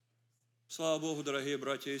Слава Богу, дорогие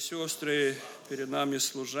братья и сестры, перед нами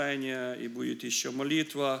служение и будет еще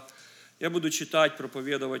молитва. Я буду читать,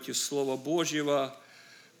 проповедовать из Слова Божьего.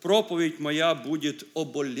 Проповедь моя будет о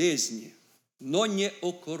болезни, но не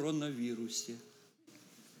о коронавирусе.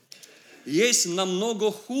 Есть намного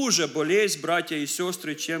хуже болезнь, братья и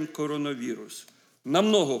сестры, чем коронавирус.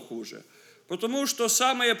 Намного хуже. Потому что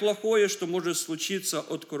самое плохое, что может случиться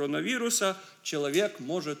от коронавируса, человек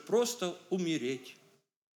может просто умереть.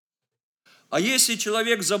 А если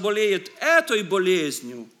человек заболеет этой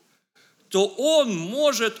болезнью, то он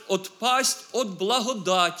может отпасть от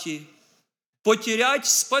благодати, потерять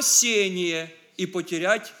спасение и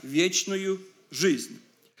потерять вечную жизнь.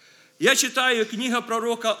 Я читаю книга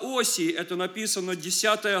пророка Осии, это написано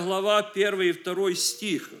 10 глава, 1 и 2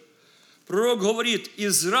 стих. Пророк говорит: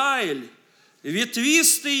 «Израиль,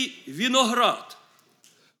 ветвистый виноград,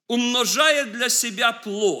 умножает для себя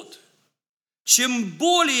плод. Чем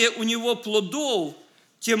более у него плодов,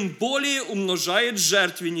 тем более умножает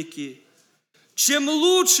жертвенники. Чем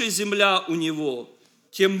лучше земля у него,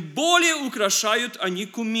 тем более украшают они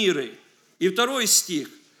кумиры». И 2 стих.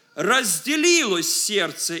 «Разделилось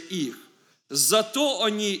сердце их, зато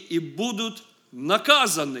они и будут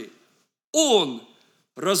наказаны. Он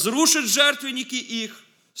разрушит жертвенники их,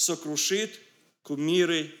 сокрушит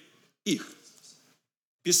кумиры их».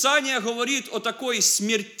 Писание говорит о такой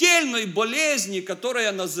смертельной болезни,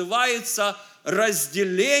 которая называется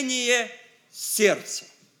разделение сердца.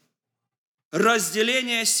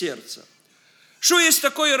 Разделение сердца. Что есть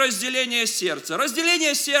такое разделение сердца?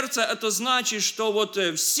 Разделение сердца – это значит, что вот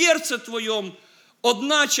в сердце твоем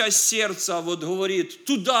одна часть сердца вот говорит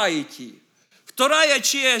туда идти, вторая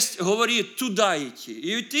часть говорит туда идти.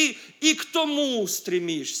 И ты и к тому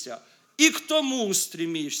стремишься, и к тому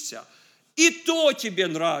стремишься. И то тебе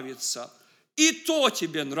нравится, и то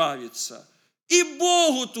тебе нравится. И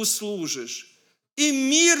Богу ты служишь, и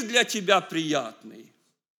мир для тебя приятный.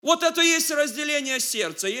 Вот это и есть разделение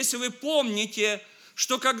сердца. Если вы помните,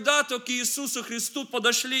 что когда-то к Иисусу Христу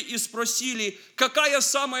подошли и спросили, какая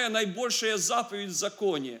самая наибольшая заповедь в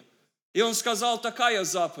законе? И Он сказал, такая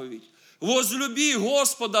заповедь: возлюби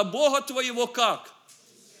Господа Бога твоего как?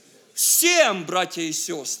 Всем, братья и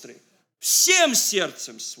сестры, всем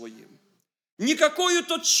сердцем своим. Не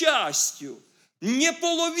какой-то частью, не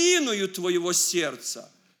половиною твоего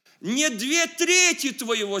сердца, не 2/3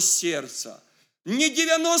 твоего сердца, не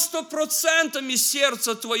 90%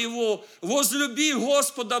 сердца твоего. Возлюби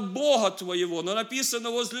Господа Бога твоего. Но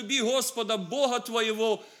написано: возлюби Господа Бога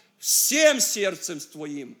твоего всем сердцем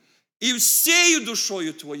твоим, и всею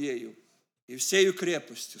душою твоею, и всею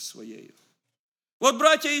крепостью своею. Вот,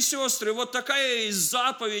 братья и сестры, вот такая есть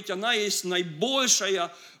заповедь, она есть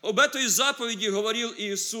наибольшая. Об этой заповеди говорил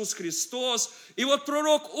Иисус Христос. И вот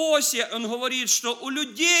пророк Осия, он говорит, что у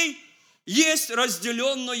людей есть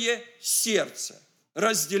разделенное сердце.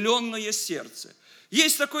 Разделенное сердце.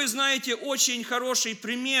 Есть такой, знаете, очень хороший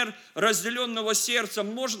пример разделенного сердца.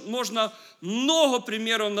 Можно много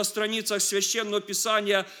примеров на страницах Священного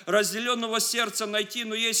Писания разделенного сердца найти,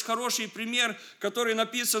 но есть хороший пример, который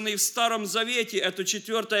написан в Старом Завете. Это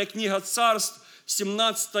 4 книга Царств,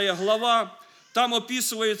 17 глава. Там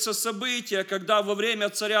описывается событие, когда во время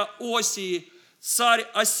царя Осии царь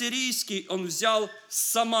ассирийский, он взял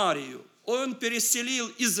Самарию. Он переселил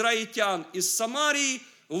израильтян из Самарии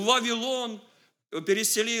в Вавилон,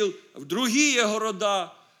 переселил в другие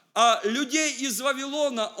города, а людей из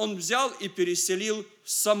Вавилона он взял и переселил в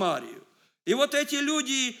Самарию. И вот эти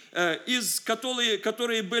люди,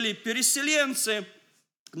 которые были переселенцы,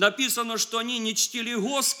 написано, что они не чтили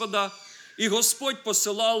Господа, и Господь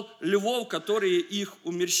посылал львов, которые их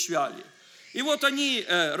умерщвляли. И вот они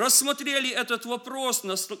рассмотрели этот вопрос,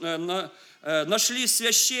 нашли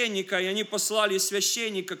священника, и они послали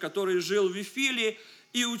священника, который жил в Вифиле,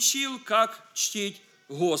 и учил, как чтить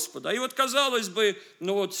Господа. И вот, казалось бы,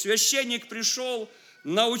 священник пришел,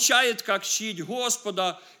 научает, как чтить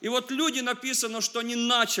Господа. И вот люди, написано, что они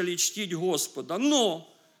начали чтить Господа.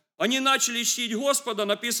 Но они начали чтить Господа,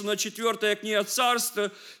 написано 4 книга Царств,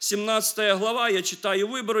 17 глава, я читаю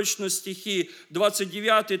выборочно стихи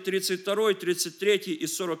 29, 32, 33 и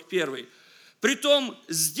 41. «Притом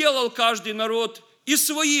сделал каждый народ и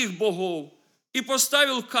своих богов, и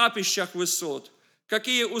поставил в капищах высот,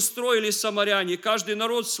 какие устроили самаряне, каждый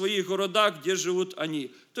народ в своих городах, где живут они».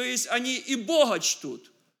 То есть они и Бога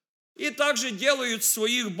чтут, и также делают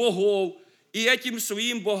своих богов, и этим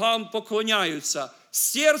своим богам поклоняются.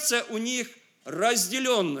 Сердце у них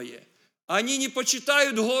разделенное. Они не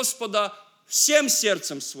почитают Господа всем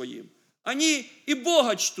сердцем своим. Они и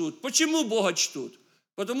Бога чтут. Почему Бога чтут?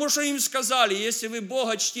 Потому что им сказали, если вы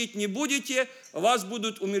Бога чтить не будете, вас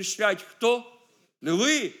будут умерщвлять кто?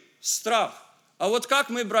 Львы, страх. А вот как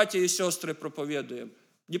мы, братья и сестры, проповедуем?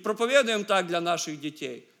 Не проповедуем так для наших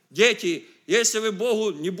детей. Дети, если вы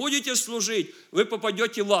Богу не будете служить, вы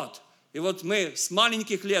попадете в ад. И вот мы с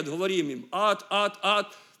маленьких лет говорим им: ад, ад,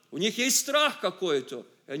 ад. У них есть страх какой-то,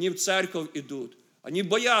 и они в церковь идут. Они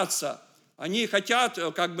боятся, они хотят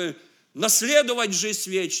как бы наследовать жизнь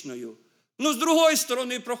вечную. Но с другой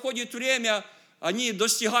стороны, проходит время, они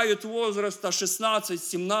достигают возраста 16,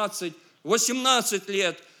 17, 18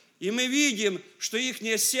 лет, и мы видим, что их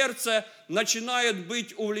сердце начинает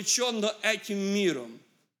быть увлечено этим миром.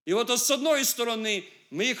 И вот с одной стороны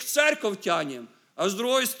мы их в церковь тянем, а с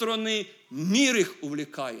другой стороны мир их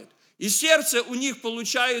увлекает. И сердце у них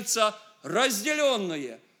получается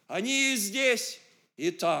разделенное. Они и здесь, и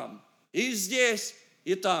там, и здесь,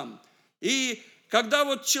 и там. И когда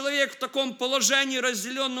вот человек в таком положении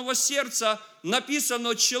разделенного сердца,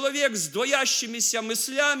 написано, человек с двоящимися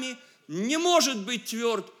мыслями не может быть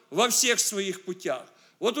тверд во всех своих путях.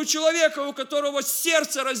 Вот у человека, у которого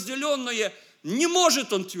сердце разделенное, не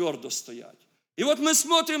может он твердо стоять. И вот мы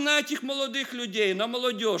смотрим на этих молодых людей, на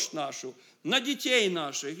молодежь нашу, на детей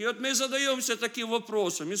наших. И вот мы задаемся таким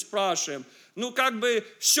вопросом и спрашиваем,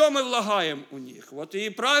 все мы влагаем у них. Вот и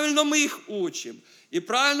правильно мы их учим, и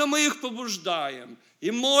правильно мы их побуждаем,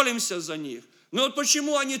 и молимся за них. Но вот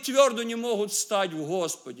почему они твердо не могут стать в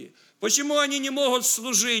Господе? Почему они не могут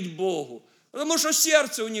служить Богу? Потому что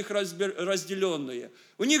сердце у них разделенное.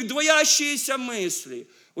 У них двоящиеся мысли,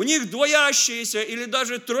 у них двоящиеся или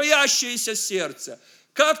даже троящиеся сердце.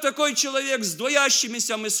 Как такой человек с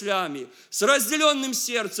двоящимися мыслями, с разделенным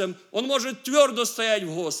сердцем, он может твердо стоять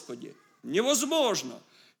в Господе? Невозможно.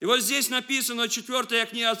 И вот здесь написано, 4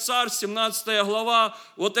 книга Царств, 17 глава,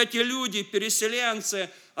 вот эти люди, переселенцы,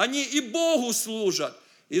 они и Богу служат,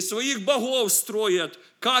 и своих богов строят,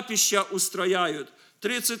 капища устрояют.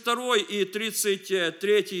 32 и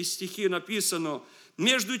 33 стихи написано: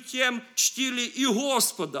 «Между тем чтили и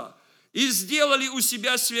Господа, и сделали у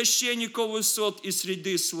себя священников высот и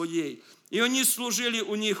среды своей, и они служили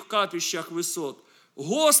у них в капищах высот.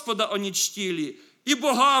 Господа они чтили, и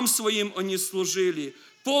богам своим они служили,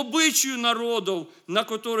 по обычаю народов, на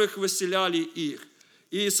которых выселяли их».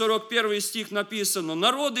 И 41 стих написано: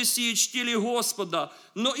 «Народы сии чтили Господа,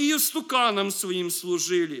 но и истуканам своим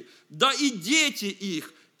служили, да и дети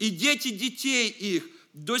их, и дети детей их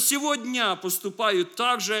до сего дня поступают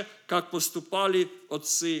так же, как поступали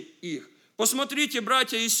отцы их». Посмотрите,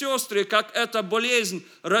 братья и сестры, как эта болезнь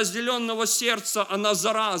разделенного сердца, она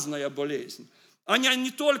заразная болезнь. Она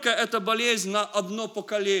не только эта болезнь на одно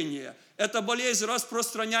поколение, эта болезнь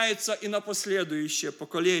распространяется и на последующее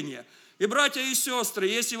поколение. И, братья и сестры,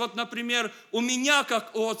 если вот, например, у меня,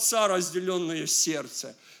 как у отца, разделенное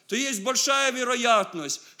сердце, то есть большая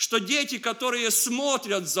вероятность, что дети, которые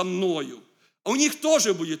смотрят за мною, у них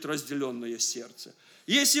тоже будет разделенное сердце.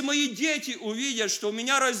 Если мои дети увидят, что у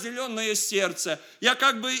меня разделенное сердце, я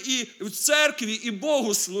как бы и в церкви, и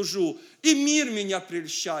Богу служу, и мир меня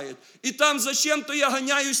прельщает, и там зачем-то я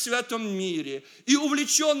гоняюсь в этом мире, и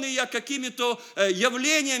увлеченный я какими-то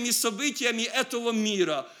явлениями, событиями этого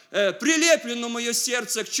мира, прилеплено мое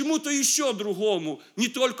сердце к чему-то еще другому, не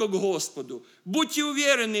только к Господу. Будьте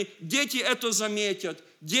уверены, дети это заметят,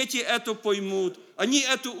 дети это поймут, они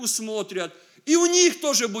это усмотрят, и у них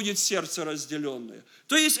тоже будет сердце разделенное.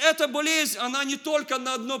 То есть эта болезнь, она не только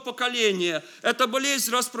на одно поколение, эта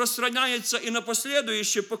болезнь распространяется и на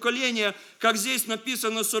последующее поколение, как здесь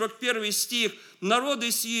написано 41 стих: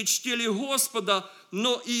 «Народы сии чтили Господа,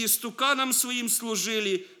 но и истуканам своим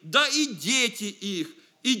служили, да и дети их,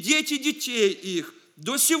 и дети детей их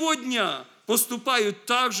до сего дня поступают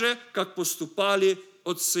так же, как поступали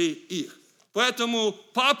отцы их». Поэтому,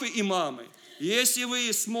 папы и мамы, если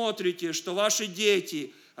вы смотрите, что ваши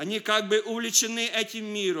дети, они как бы увлечены этим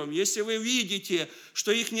миром, если вы видите,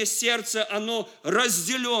 что их сердце, оно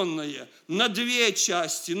разделенное на 2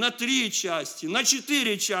 части, на 3 части, на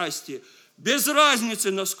 4 части, без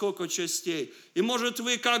разницы на сколько частей, и может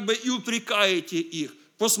вы как бы и упрекаете их,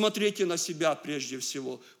 посмотрите на себя прежде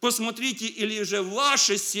всего. Посмотрите, или же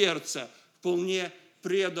ваше сердце вполне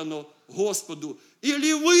предано Господу,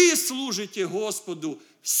 или вы служите Господу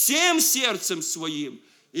всем сердцем своим,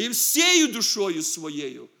 и всею душою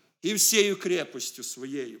своею, и всею крепостью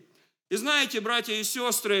своею. И знаете, братья и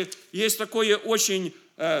сестры, есть такое очень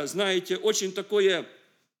такое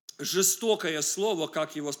жестокое слово,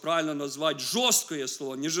 как его правильно назвать, жесткое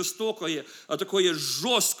слово, не жестокое, а такое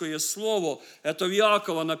жесткое слово. Это в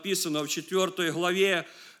Иакова написано в 4 главе,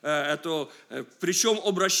 причем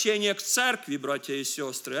обращение к церкви, братья и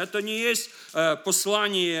сестры. Это не есть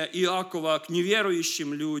послание Иакова к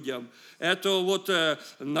неверующим людям. Это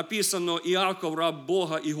написано: Иаков, раб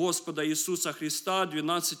Бога и Господа Иисуса Христа,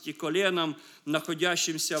 12 коленам,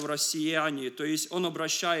 находящимся в россиянии. То есть он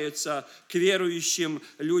обращается к верующим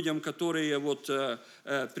людям, которые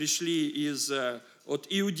пришли от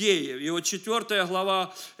иудеев. И 4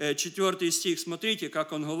 глава, 4 стих, смотрите,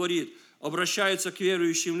 как он говорит, обращается к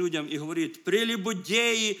верующим людям и говорит: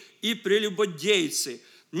 «Прелюбодеи и прелюбодейцы,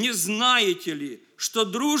 не знаете ли, что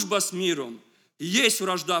дружба с миром есть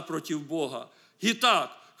вражда против Бога?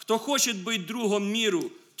 Итак, кто хочет быть другом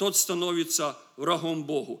миру, тот становится врагом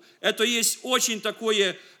Богу». Это есть очень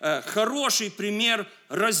такой хороший пример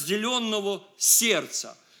разделенного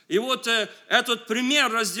сердца. И этот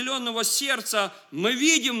пример разделенного сердца мы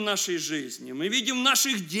видим в нашей жизни, мы видим в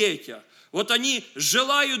наших детях. Они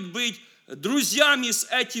желают быть друзьями с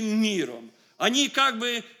этим миром. Они как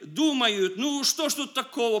бы думают: что ж тут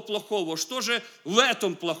такого плохого, что же в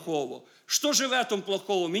этом плохого? Что же в этом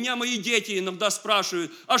плохого? Меня мои дети иногда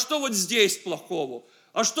спрашивают: а что здесь плохого?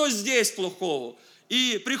 А что здесь плохого?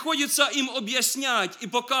 И приходится им объяснять и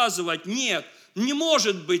показывать: нет, не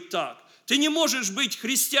может быть так. Ты не можешь быть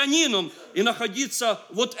христианином и находиться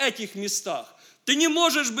в этих местах. Ты не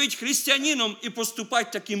можешь быть христианином и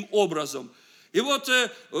поступать таким образом. И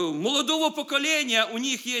молодого поколения у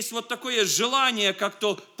них есть такое желание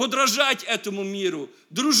как-то подражать этому миру,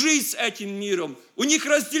 дружить с этим миром. У них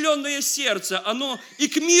разделенное сердце, оно и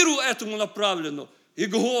к миру этому направлено, и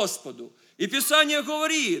к Господу. И Писание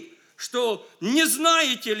говорит, что не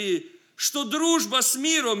знаете ли, что дружба с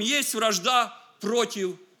миром есть вражда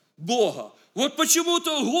против Бога.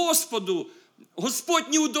 Почему-то Господь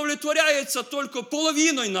не удовлетворяется только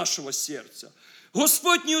половиной нашего сердца.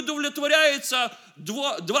 Господь не удовлетворяется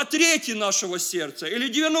 2/3 нашего сердца или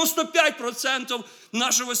 95%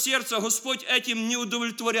 нашего сердца. Господь этим не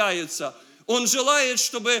удовлетворяется. Он желает,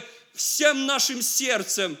 чтобы всем нашим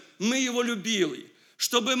сердцем мы Его любили,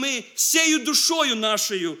 чтобы мы всею душою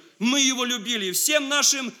нашей мы Его любили, всем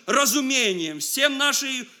нашим разумением, всем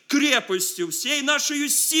нашей крепостью, всей нашей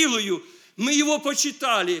силою мы Его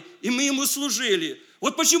почитали и мы Ему служили.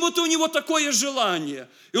 Почему-то у Него такое желание,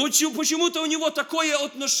 и почему-то у Него такое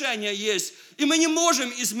отношение есть. И мы не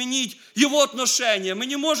можем изменить Его отношение. Мы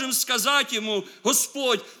не можем сказать Ему: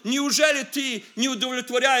 Господь, неужели Ты не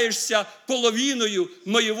удовлетворяешься половиною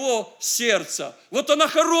моего сердца? Она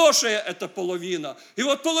хорошая, эта половина. И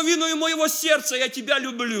половиною моего сердца я Тебя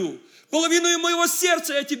люблю. Половиною моего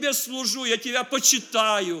сердца я Тебе служу, я Тебя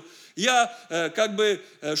почитаю. Я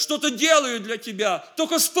что-то делаю для Тебя,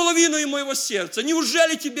 только с половиной моего сердца.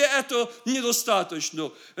 Неужели Тебе это недостаточно?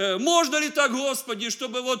 Можно ли так, Господи,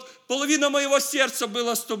 чтобы половина моего сердца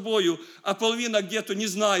была с Тобою, а половина где-то, не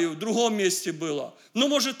знаю, в другом месте была?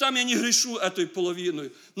 Может, там я не грешу этой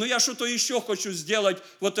половиной, но я что-то еще хочу сделать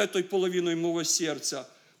этой половиной моего сердца.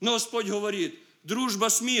 Но Господь говорит: дружба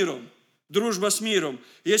с миром. Дружба с миром.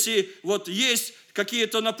 Если есть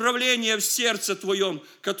какие-то направления в сердце твоем,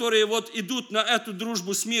 которые идут на эту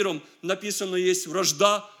дружбу с миром, написано: есть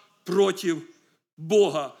вражда против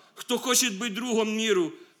Бога. Кто хочет быть другом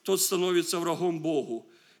миру, тот становится врагом Богу.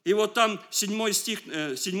 И там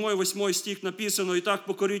 7-8 стих написано: «Итак,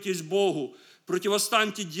 покоритесь Богу,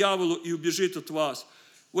 противостаньте дьяволу, и убежит от вас».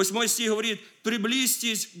 8 стих говорит: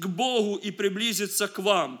 «Приблизьтесь к Богу, и приблизится к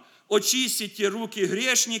вам. Очистите руки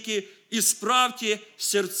грешники, исправьте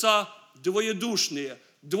сердца двоедушные».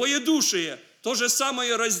 Двоедушие – то же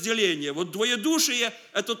самое разделение. Двоедушие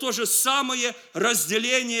 – это то же самое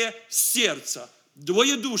разделение сердца.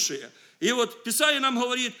 Двоедушие. И Писание нам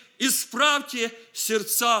говорит: исправьте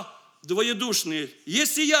сердца двоедушные.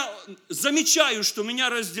 Если я замечаю, что у меня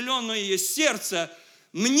разделенное сердце,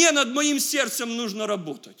 мне над моим сердцем нужно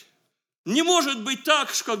работать. Не может быть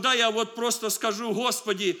так, когда я просто скажу: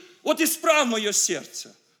 Господи, исправь мое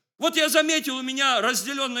сердце. Я заметил, у меня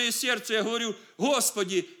разделенное сердце, я говорю: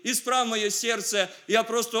 Господи, исправь мое сердце. Я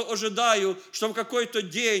просто ожидаю, что в какой-то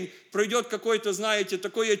день пройдет какое-то,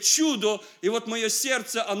 такое чудо, и мое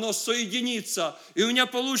сердце, оно соединится, и у меня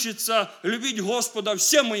получится любить Господа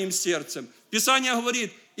всем моим сердцем. Писание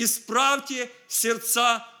говорит: исправьте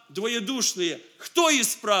сердца двоедушные. Кто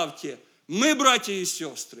исправьте? Мы, братья и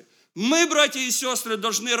сестры. Мы, братья и сестры,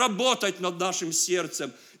 должны работать над нашим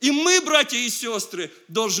сердцем. И мы, братья и сестры,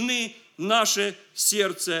 должны наше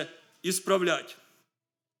сердце исправлять.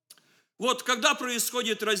 Когда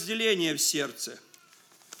происходит разделение в сердце?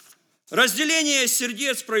 Разделение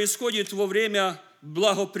сердец происходит во время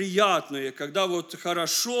благоприятное, когда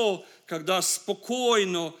хорошо, когда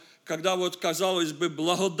спокойно, когда вот, казалось бы,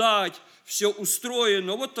 благодать, все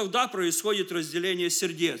устроено, вот тогда происходит разделение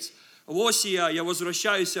сердец. Осия, я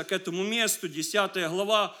возвращаюсь к этому месту, 10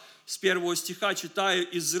 глава, с 1 стиха читаю: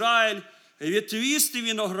 «Израиль, ветвистый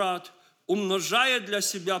виноград, умножает для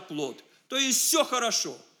себя плод». То есть все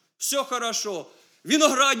хорошо,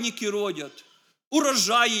 виноградники родят,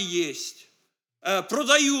 урожаи есть,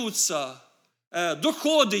 продаются,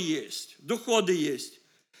 доходы есть.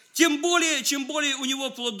 Чем более у него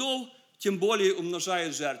плодов, тем более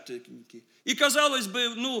умножают жертвенники. И казалось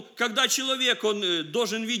бы, когда человек, он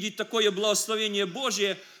должен видеть такое благословение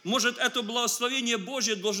Божье, может, это благословение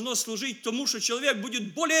Божье должно служить тому, что человек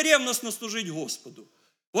будет более ревностно служить Господу.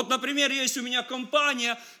 Вот, например, есть у меня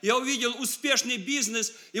компания, я увидел успешный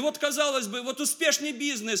бизнес, и вот, казалось бы, вот успешный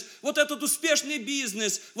бизнес, вот этот успешный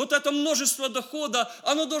бизнес, вот это множество дохода,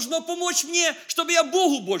 оно должно помочь мне, чтобы я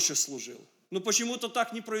Богу больше служил. Но почему-то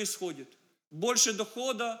так не происходит. Больше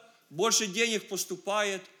дохода, больше денег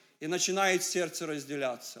поступает, и начинает сердце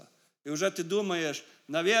разделяться. И уже ты думаешь: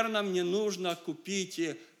 наверное, мне нужно купить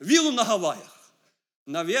виллу на Гавайях.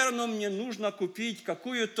 Наверное, мне нужно купить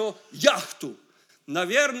какую-то яхту.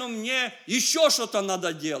 Наверное, мне еще что-то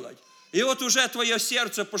надо делать. И вот уже твое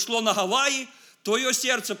сердце пошло на Гавайи, твое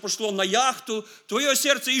сердце пошло на яхту, твое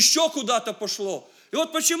сердце еще куда-то пошло. И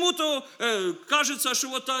вот почему-то кажется, что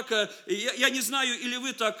вот так, я не знаю, или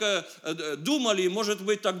вы так думали, может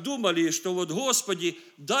быть, так думали, что вот: Господи,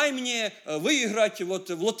 дай мне выиграть вот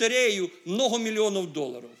в лотерею много миллионов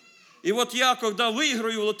долларов. И вот я, когда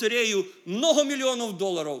выиграю в лотерею много миллионов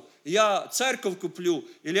долларов, я церковь куплю,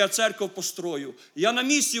 или я церковь построю, я на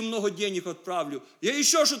миссию много денег отправлю, я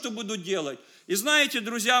еще что-то буду делать. И знаете,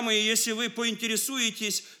 друзья мои, если вы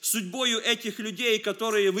поинтересуетесь судьбою этих людей,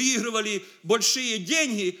 которые выигрывали большие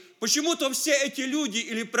деньги, почему-то все эти люди,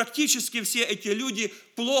 или практически все эти люди,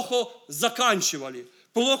 плохо заканчивали,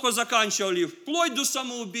 вплоть до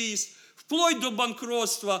самоубийств, вплоть до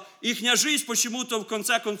банкротства. Их жизнь почему-то в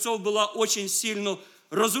конце концов была очень сильно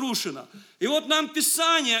разрушена. И вот нам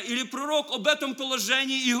Писание или пророк об этом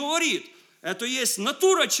положении и говорит. Это есть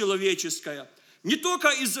натура человеческая. Не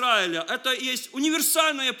только Израиля, это есть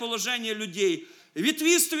универсальное положение людей.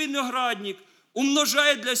 Ветвистый виноградник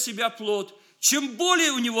умножает для себя плод. Чем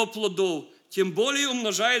более у него плодов, тем более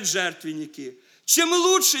умножает жертвенники. Чем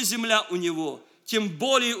лучше земля у него, тем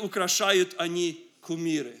более украшают они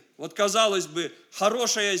кумиры. Вот, казалось бы,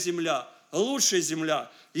 хорошая земля, лучшая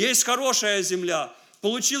земля. Есть хорошая земля.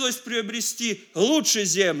 Получилось приобрести лучшую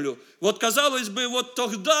землю. Вот, казалось бы, вот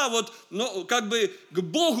тогда к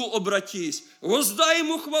Богу обратись, воздай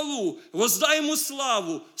Ему хвалу, воздай Ему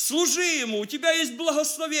славу, служи Ему, у тебя есть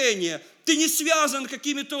благословение, ты не связан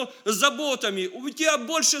какими-то заботами, у тебя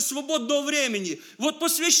больше свободного времени. Вот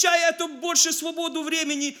посвящай это больше свободу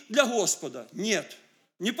времени для Господа. Нет,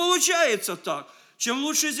 не получается так. Чем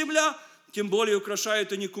лучше земля, тем более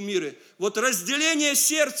украшают они кумиры. Вот разделение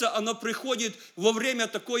сердца, оно приходит во время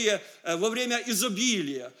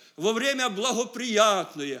изобилия, во время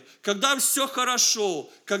благоприятное, когда все хорошо,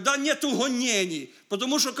 когда нету гонений.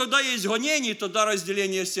 Потому что когда есть гонения, тогда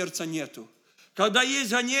разделения сердца нету. Когда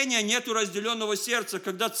есть гонения, нету разделенного сердца.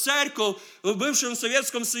 Когда церковь в бывшем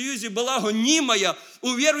Советском Союзе была гонимая,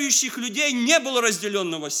 у верующих людей не было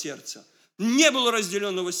разделенного сердца. Не было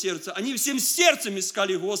разделенного сердца. Они всем сердцем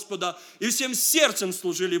искали Господа и всем сердцем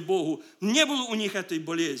служили Богу. Не было у них этой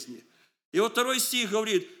болезни. И вот 2 стих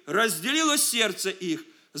говорит: разделилось сердце их,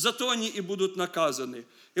 зато они и будут наказаны.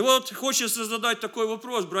 И вот хочется задать такой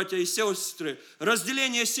вопрос, братья и сестры.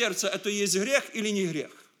 Разделение сердца – это есть грех или не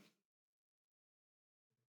грех?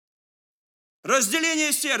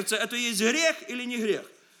 Разделение сердца – это есть грех или не грех?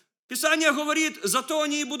 Писание говорит: зато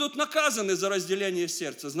они и будут наказаны за разделение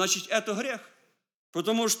сердца. Значит, это грех.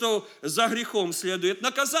 Потому что за грехом следует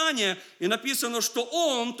наказание. И написано, что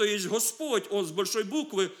Он, то есть Господь, Он с большой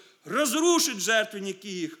буквы, разрушит жертвенники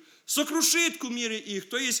их, сокрушит кумиры их.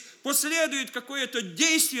 То есть последует какое-то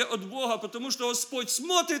действие от Бога, потому что Господь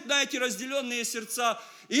смотрит на эти разделенные сердца,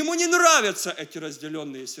 и Ему не нравятся эти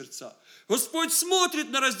разделенные сердца. Господь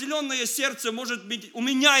смотрит на разделенное сердце, может быть, у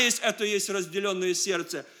меня есть разделенное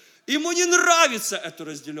сердце. Ему не нравится это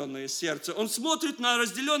разделенное сердце. Он смотрит на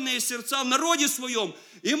разделенные сердца в народе своем.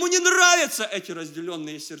 Ему не нравятся эти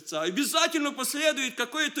разделенные сердца. Обязательно последует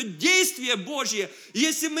какое-то действие Божье,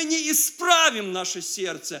 если мы не исправим наше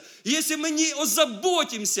сердце, если мы не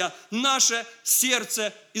озаботимся наше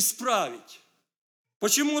сердце исправить.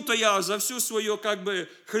 Почему-то я за всю свою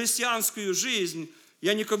христианскую жизнь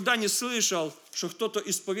я никогда не слышал, что кто-то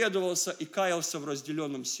исповедовался и каялся в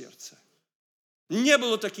разделенном сердце. Не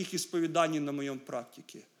было таких исповеданий на моем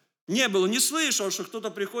практике. Не было, не слышал, что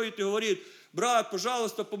кто-то приходит и говорит: брат,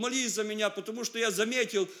 пожалуйста, помолись за меня, потому что я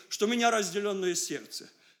заметил, что у меня разделенное сердце.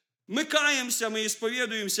 Мы каемся, мы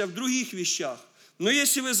исповедуемся в других вещах. Но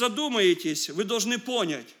если вы задумаетесь, вы должны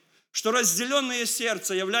понять, что разделенное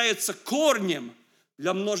сердце является корнем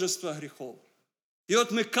для множества грехов. И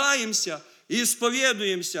вот мы каемся и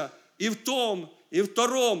исповедуемся и в том, и в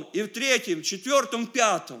втором, и в третьем, четвертом,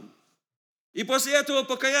 пятом. И после этого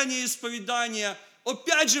покаяния и исповедания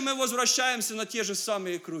опять же мы возвращаемся на те же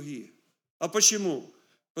самые круги. А почему?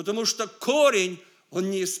 Потому что корень, он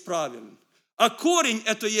неисправен. А корень –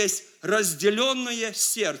 это есть разделенное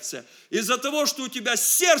сердце. Из-за того, что у тебя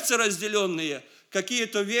сердце разделенное,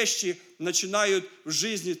 какие-то вещи начинают в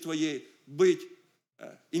жизни твоей быть,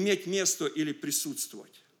 иметь место или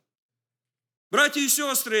присутствовать. Братья и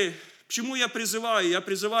сестры, к чему я призываю? Я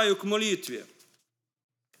призываю к молитве.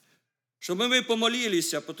 Чтобы мы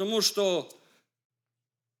помолились, потому что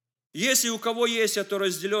если у кого есть это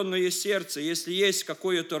разделенное сердце, если есть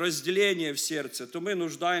какое-то разделение в сердце, то мы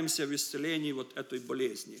нуждаемся в исцелении вот этой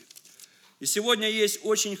болезни. И сегодня есть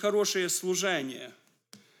очень хорошее служение.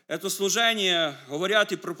 Это служение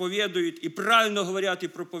говорят и проповедуют, и правильно говорят и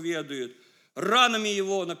проповедуют. Ранами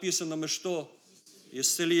его, написано, мы что?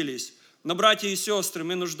 Исцелились. Но, братья и сестры,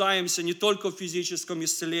 мы нуждаемся не только в физическом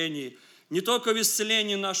исцелении, не только в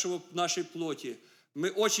исцелении нашей плоти. Мы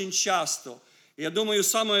очень часто... Я думаю,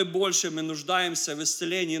 самое большее мы нуждаемся в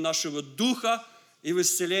исцелении нашего духа и в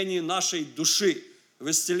исцелении нашей души, в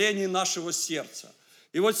исцелении нашего сердца.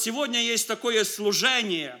 И вот сегодня есть такое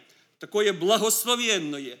служение, такое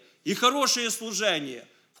благословенное и хорошее служение,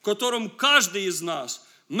 в котором каждый из нас,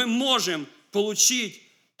 мы можем получить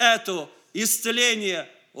это исцеление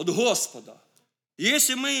от Господа.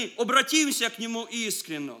 Если мы обратимся к Нему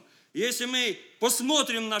искренне, если мы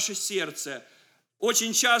посмотрим в наше сердце,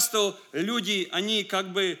 очень часто люди, они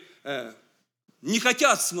как бы не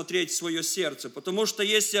хотят смотреть в свое сердце, потому что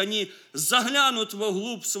если они заглянут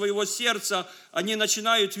вглубь своего сердца, они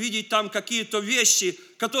начинают видеть там какие-то вещи,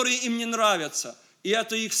 которые им не нравятся, и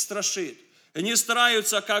это их страшит. Они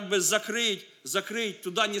стараются как бы закрыть,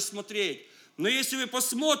 туда не смотреть. Но если вы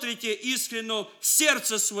посмотрите искренне в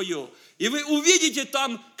сердце свое, и вы увидите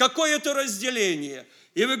там какое-то разделение,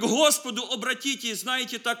 и вы к Господу обратитесь,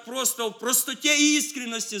 знаете, так просто, в простоте и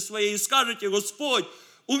искренности своей, и скажете: Господь,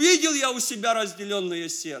 увидел я у себя разделенное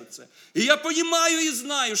сердце. И я понимаю и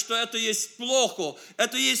знаю, что это есть плохо,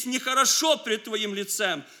 это есть нехорошо пред Твоим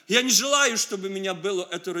лицем. Я не желаю, чтобы у меня было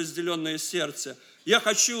это разделенное сердце. Я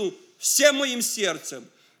хочу всем моим сердцем,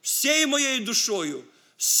 всей моей душою,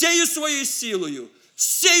 всею своей силою,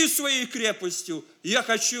 всею своей крепостью, я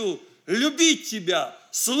хочу любить Тебя,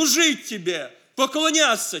 служить Тебе,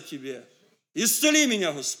 поклоняться Тебе. Исцели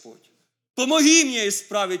меня, Господь. Помоги мне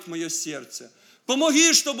исправить мое сердце.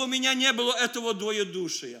 Помоги, чтобы у меня не было этого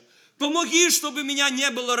двоедушия. Помоги, чтобы у меня не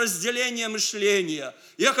было разделения мышления.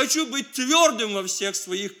 Я хочу быть твердым во всех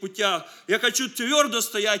своих путях. Я хочу твердо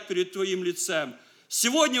стоять перед Твоим лицем.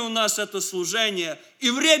 Сегодня у нас это служение и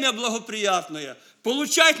время благоприятное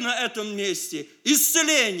получать на этом месте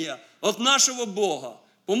исцеление от нашего Бога.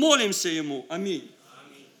 Помолимся Ему. Аминь.